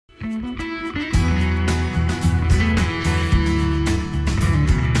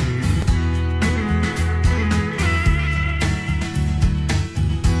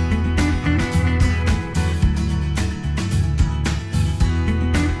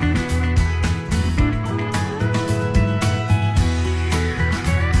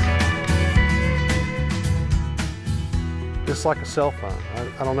just like a cell phone.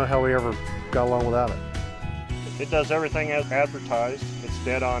 I don't know how we ever got along without it. It does everything as advertised. It's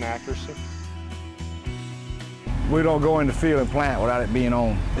dead on accuracy. We don't go in the field and plant without it being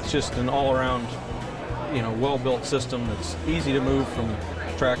on. It's just an all-around, well-built system that's easy to move from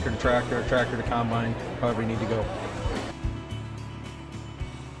tractor to tractor, tractor to combine, however you need to go.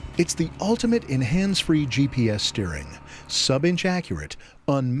 It's the ultimate in hands-free GPS steering, sub-inch accurate,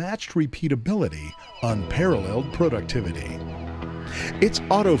 unmatched repeatability, unparalleled productivity. It's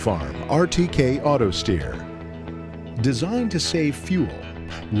AutoFarm RTK Auto Steer. Designed to save fuel,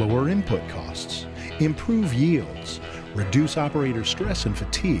 lower input costs, improve yields, reduce operator stress and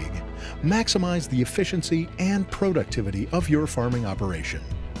fatigue, maximize the efficiency and productivity of your farming operation.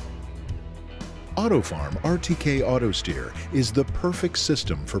 AutoFarm RTK Auto Steer is the perfect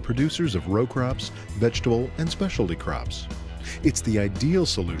system for producers of row crops, vegetable, and specialty crops. It's the ideal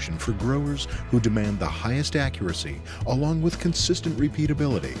solution for growers who demand the highest accuracy along with consistent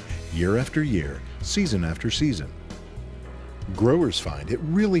repeatability year after year, season after season. Growers find it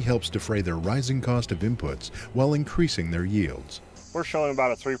really helps defray their rising cost of inputs while increasing their yields. We're showing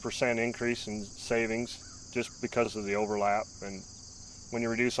about a 3% increase in savings just because of the overlap. And when you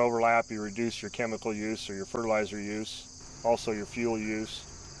reduce overlap, you reduce your chemical use or your fertilizer use, also your fuel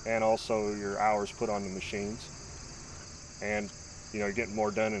use, and also your hours put on the machines. And you're getting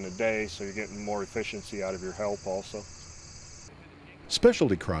more done in a day, so you're getting more efficiency out of your help also.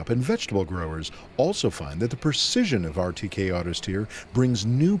 Specialty crop and vegetable growers also find that the precision of RTK Auto Steer brings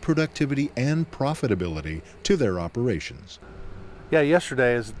new productivity and profitability to their operations. Yeah,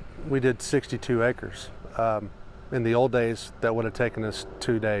 yesterday we did 62 acres. In the old days, that would have taken us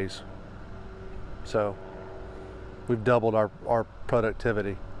 2 days. So we've doubled our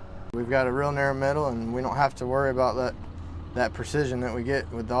productivity. We've got a real narrow middle, and we don't have to worry about that precision that we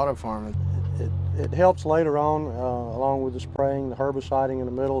get with the AutoFarm. It helps later on, along with the spraying, the herbiciding in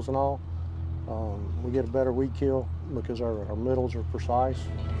the middles and all. We get a better weed kill because our middles are precise.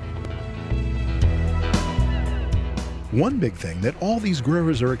 One big thing that all these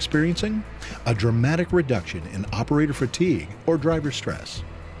growers are experiencing, a dramatic reduction in operator fatigue or driver stress.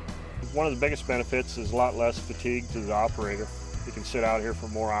 One of the biggest benefits is a lot less fatigue to the operator. We can sit out here for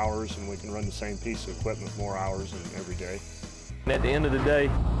more hours and we can run the same piece of equipment more hours every day. And at the end of the day,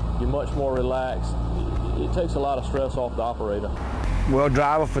 you're much more relaxed. It takes a lot of stress off the operator. Well,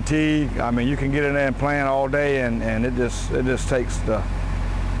 driver fatigue, I mean, you can get in there and plant all day and it just takes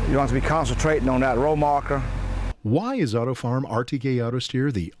you don't have to be concentrating on that row marker. Why is AutoFarm RTK Auto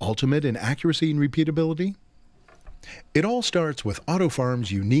Steer the ultimate in accuracy and repeatability? It all starts with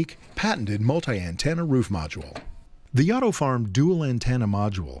AutoFarm's unique, patented multi-antenna roof module. The AutoFarm dual antenna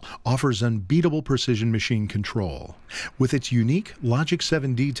module offers unbeatable precision machine control. With its unique Logic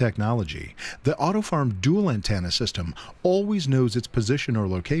 7D technology, the AutoFarm dual antenna system always knows its position or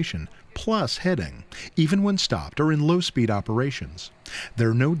location, plus heading, even when stopped or in low-speed operations. There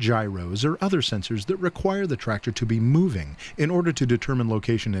are no gyros or other sensors that require the tractor to be moving in order to determine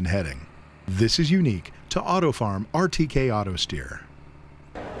location and heading. This is unique to AutoFarm RTK Auto Steer.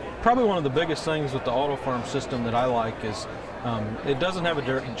 Probably one of the biggest things with the AutoFarm system that I like is it doesn't have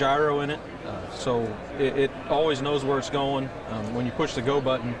a gyro in it, so it always knows where it's going. When you push the go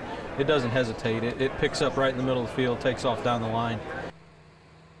button, it doesn't hesitate. It picks up right in the middle of the field, takes off down the line.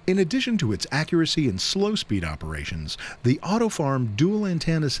 In addition to its accuracy in slow-speed operations, the AutoFarm dual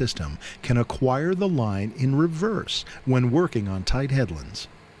antenna system can acquire the line in reverse when working on tight headlands.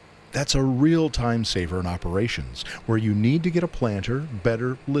 That's a real time saver in operations where you need to get a planter,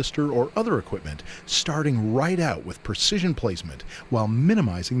 bedder, lister, or other equipment starting right out with precision placement while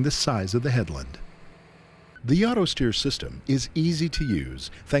minimizing the size of the headland. The AutoSteer system is easy to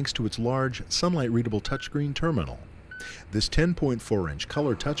use thanks to its large, sunlight-readable touchscreen terminal. This 10.4-inch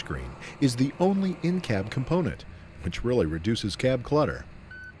color touchscreen is the only in-cab component, which really reduces cab clutter.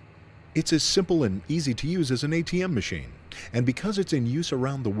 It's as simple and easy to use as an ATM machine, and because it's in use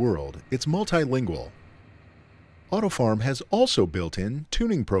around the world, it's multilingual. AutoFarm has also built-in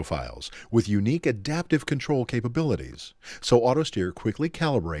tuning profiles with unique adaptive control capabilities, so AutoSteer quickly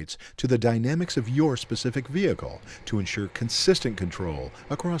calibrates to the dynamics of your specific vehicle to ensure consistent control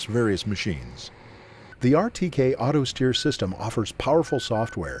across various machines. The RTK AutoSteer system offers powerful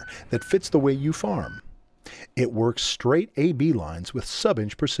software that fits the way you farm. It works straight A/B lines with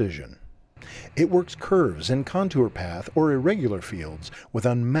sub-inch precision. It works curves and contour path or irregular fields with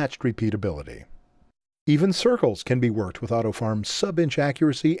unmatched repeatability. Even circles can be worked with AutoFarm's sub-inch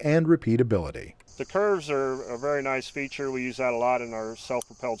accuracy and repeatability. The curves are a very nice feature. We use that a lot in our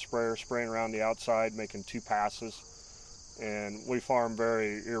self-propelled sprayer, spraying around the outside, making 2 passes. and we farm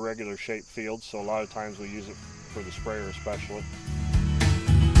very irregular shaped fields, so a lot of times we use it for the sprayer especially.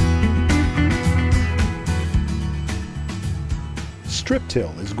 Strip till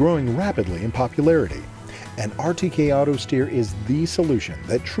is growing rapidly in popularity, and RTK Auto Steer is the solution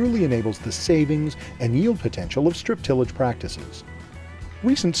that truly enables the savings and yield potential of strip tillage practices.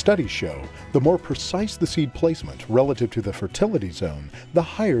 Recent studies show the more precise the seed placement relative to the fertility zone, the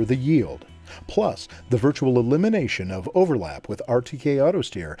higher the yield. Plus, the virtual elimination of overlap with RTK Auto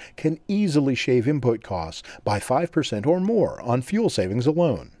Steer can easily shave input costs by 5% or more on fuel savings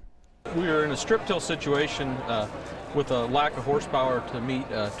alone. We are in a strip till situation with a lack of horsepower to meet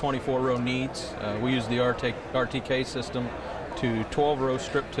 24-row needs. We use the RTK system to 12-row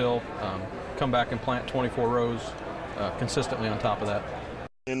strip till, come back and plant 24 rows consistently on top of that.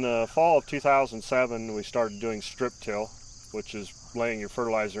 In the fall of 2007, we started doing strip till, which is laying your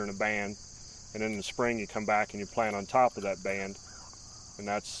fertilizer in a band, and in the spring you come back and you plant on top of that band, and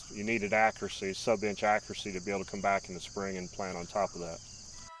you needed accuracy, sub-inch accuracy, to be able to come back in the spring and plant on top of that.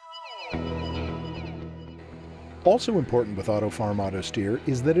 Also important with AutoFarm Auto Steer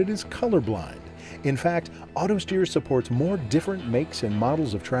is that it is colorblind. In fact, Auto Steer supports more different makes and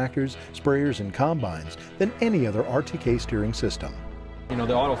models of tractors, sprayers, and combines than any other RTK steering system. You know,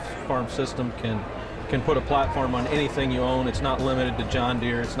 the AutoFarm system can put a platform on anything you own. It's not limited to John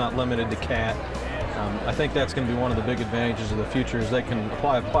Deere, it's not limited to Cat. I think that's going to be one of the big advantages of the future, is they can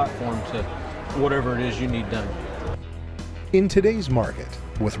apply a platform to whatever it is you need done. In today's market,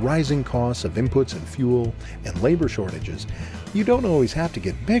 with rising costs of inputs and fuel and labor shortages, you don't always have to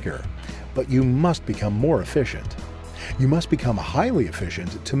get bigger, but you must become more efficient. You must become highly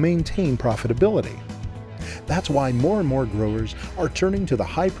efficient to maintain profitability. That's why more and more growers are turning to the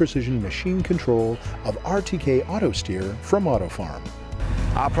high-precision machine control of RTK Auto Steer from AutoFarm.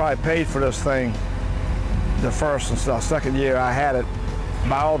 I probably paid for this thing the first and second year I had it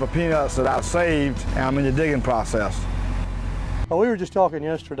by all the peanuts that I've saved, and I'm in the digging process. Well, we were just talking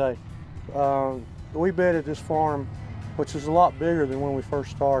yesterday. We bedded this farm, which is a lot bigger than when we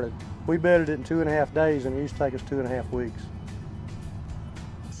first started. We bedded it in 2.5 days, and it used to take us 2.5 weeks.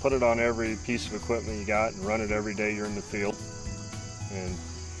 Put it on every piece of equipment you got and run it every day you're in the field, and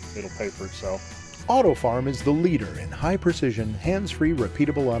it'll pay for itself. AutoFarm is the leader in high-precision, hands-free,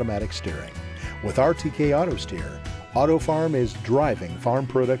 repeatable automatic steering. With RTK Auto Steer, AutoFarm is driving farm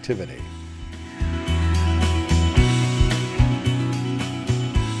productivity.